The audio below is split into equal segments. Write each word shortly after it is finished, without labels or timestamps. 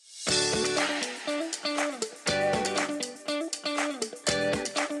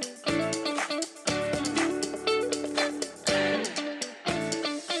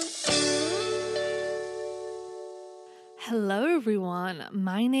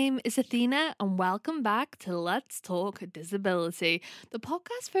My name is Athena, and welcome back to Let's Talk Disability, the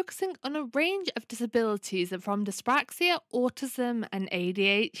podcast focusing on a range of disabilities from dyspraxia, autism, and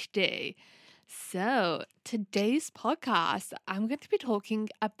ADHD. So, today's podcast, I'm going to be talking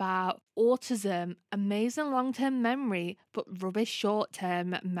about autism, amazing long-term memory, but rubbish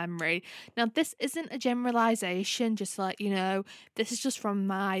short-term memory. Now, this isn't a generalization, just to let you know, this is just from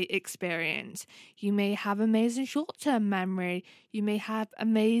my experience. You may have amazing short-term memory, you may have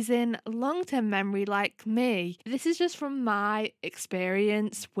amazing long-term memory like me. This is just from my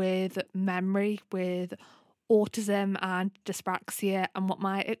experience with memory, with autism and dyspraxia, and what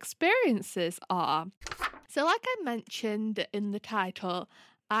my experiences are. So like I mentioned in the title,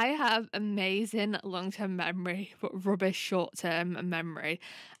 I have amazing long-term memory but rubbish short-term memory.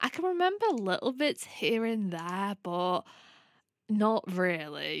 I can remember little bits here and there, but not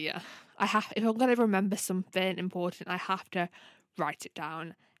really. If I'm going to remember something important, I have to write it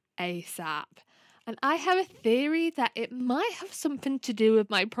down ASAP. And I have a theory that it might have something to do with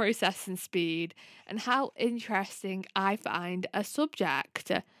my processing speed and how interesting I find a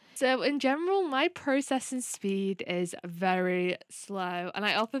subject. So in general, my processing speed is very slow, and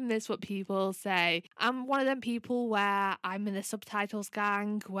I often miss what people say. I'm one of them people where I'm in the subtitles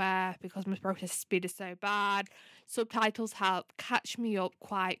gang, where because my processing speed is so bad, subtitles help catch me up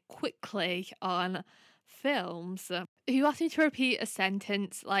quite quickly on films. If you ask me to repeat a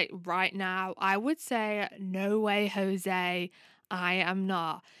sentence like right now, I would say, "No way, Jose, I am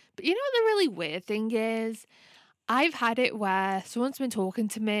not." But you know what the really weird thing is? I've had it where someone's been talking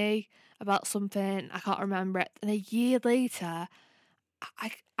to me about something, I can't remember it, and a year later,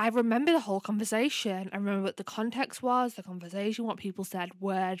 I remember the whole conversation. I remember what the context was, the conversation, what people said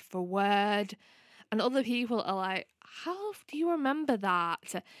word for word, and other people are like, "How do you remember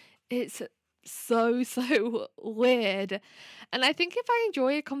that?" It's so weird. And I think if I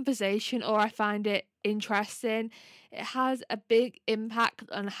enjoy a conversation or I find it interesting, it has a big impact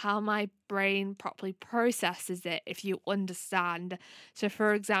on how my brain properly processes it, if you understand. So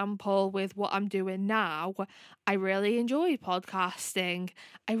for example, with what I'm doing now, I really enjoy podcasting.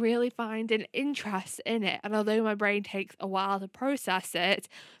 I really find an interest in it, and although my brain takes a while to process it,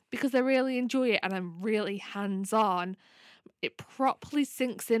 because I really enjoy it and I'm really hands-on, it properly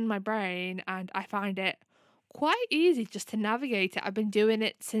sinks in my brain and I find it quite easy just to navigate it. I've been doing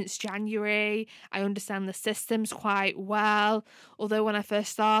it since January. I understand the systems quite well. Although when I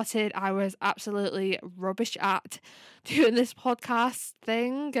first started, I was absolutely rubbish at doing this podcast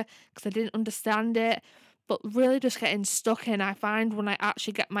thing because I didn't understand it. But really just getting stuck in, I find when I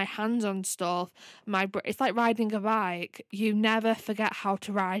actually get my hands on stuff, it's like riding a bike. You never forget how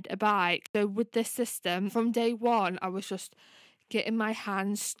to ride a bike. So with this system, from day one, I was just getting my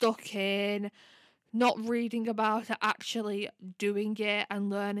hands stuck in, not reading about it, actually doing it and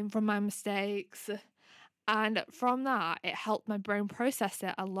learning from my mistakes. And from that, it helped my brain process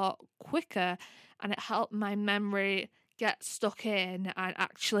it a lot quicker, and it helped my memory get stuck in and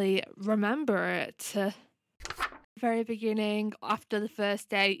actually remember it. Very beginning, after the first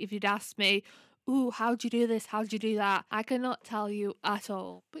day, if you'd asked me, "Ooh, how'd you do this? How'd you do that?" I cannot tell you at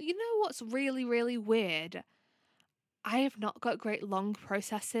all. But you know what's really weird? I have not got great long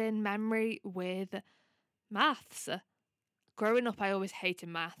processing memory with maths. Growing up, I always hated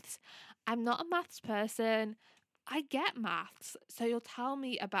maths. I'm not a maths person. I get maths. So you'll tell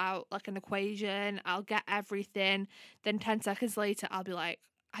me about like an equation, I'll get everything. Then 10 seconds later, I'll be like,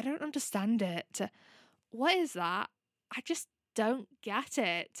 "I don't understand it. What is that? I just don't get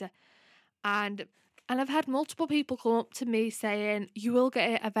it." And I've had multiple people come up to me saying, "You will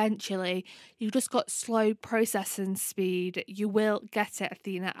get it eventually. You just got slow processing speed. You will get it,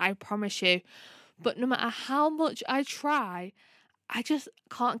 Athena, I promise you." But no matter how much I try, I just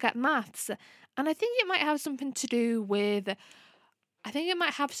can't get maths. And I think it might have something to do with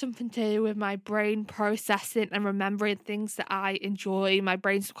my brain processing and remembering things that I enjoy. My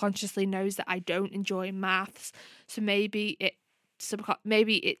brain subconsciously knows that I don't enjoy maths, so maybe it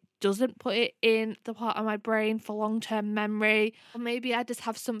doesn't put it in the part of my brain for long-term memory, or maybe I just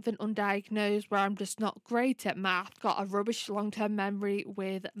have something undiagnosed where I'm just not great at math, got a rubbish long-term memory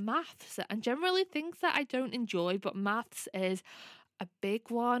with maths, and generally things that I don't enjoy, but maths is a big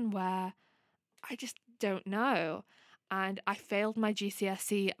one where I just don't know. And I failed my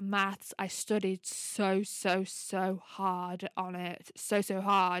GCSE maths. I studied so hard on it. So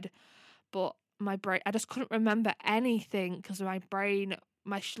hard. But my brain, I just couldn't remember anything because my brain,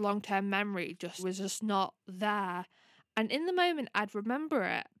 my long-term memory was just not there. And in the moment, I'd remember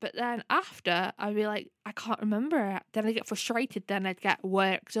it. But then after, I'd be like, "I can't remember it." Then I'd get frustrated. Then I'd get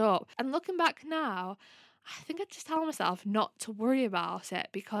worked up. And looking back now, I think I just tell myself not to worry about it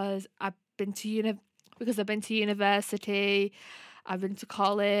because I've been to university, I've been to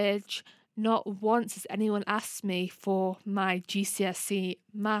college. Not once has anyone asked me for my GCSE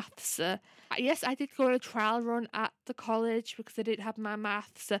maths. Yes, I did go on a trial run at the college because I didn't have my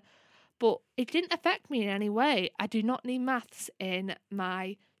maths, but it didn't affect me in any way. I do not need maths in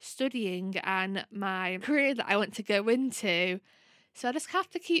my studying and my career that I want to go into. So I just have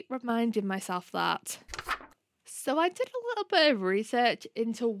to keep reminding myself that. So I did a little bit of research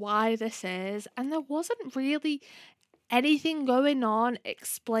into why this is, and there wasn't really anything going on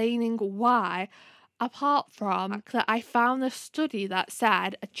explaining why, apart from that I found a study that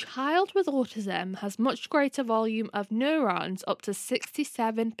said a child with autism has much greater volume of neurons, up to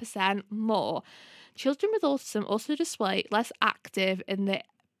 67% more. Children with autism also display less active in the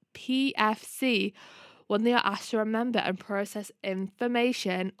PFC when they are asked to remember and process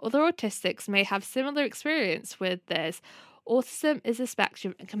information. Other autistics may have similar experience with this. Autism is a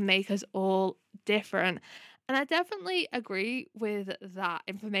spectrum and can make us all different. And I definitely agree with that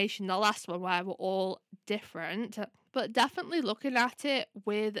information, the last one where we're all different, but definitely looking at it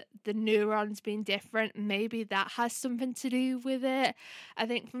with the neurons being different, maybe that has something to do with it. I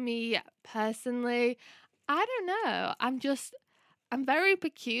think for me personally, I don't know. I'm very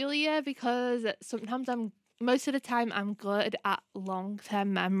peculiar because most of the time I'm good at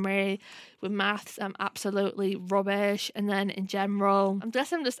long-term memory. With maths, I'm absolutely rubbish. And then in general, I'm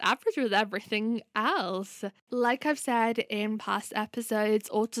just average with everything else. Like I've said in past episodes,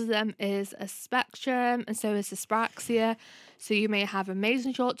 autism is a spectrum and so is dyspraxia. So you may have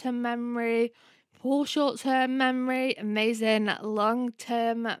amazing short-term memory, poor short-term memory, amazing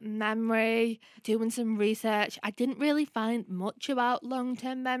long-term memory. Doing some research, I didn't really find much about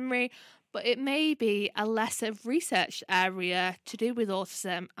long-term memory, but it may be a lesser research area to do with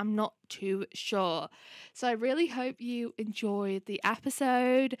autism. I'm not too sure. So I really hope you enjoyed the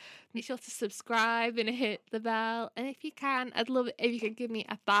episode. Make sure to subscribe and hit the bell. And if you can, I'd love it if you could give me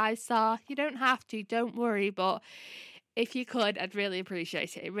a 5-star. You don't have to, don't worry, but if you could, I'd really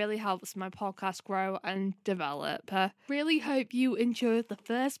appreciate it. It really helps my podcast grow and develop. Really hope you enjoyed the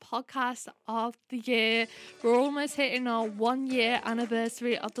first podcast of the year. We're almost hitting our 1-year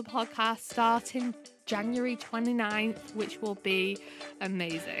anniversary of the podcast starting January 29th, which will be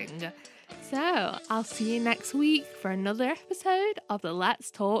amazing. So I'll see you next week for another episode of the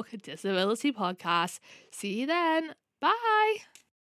Let's Talk Disability podcast. See you then. Bye.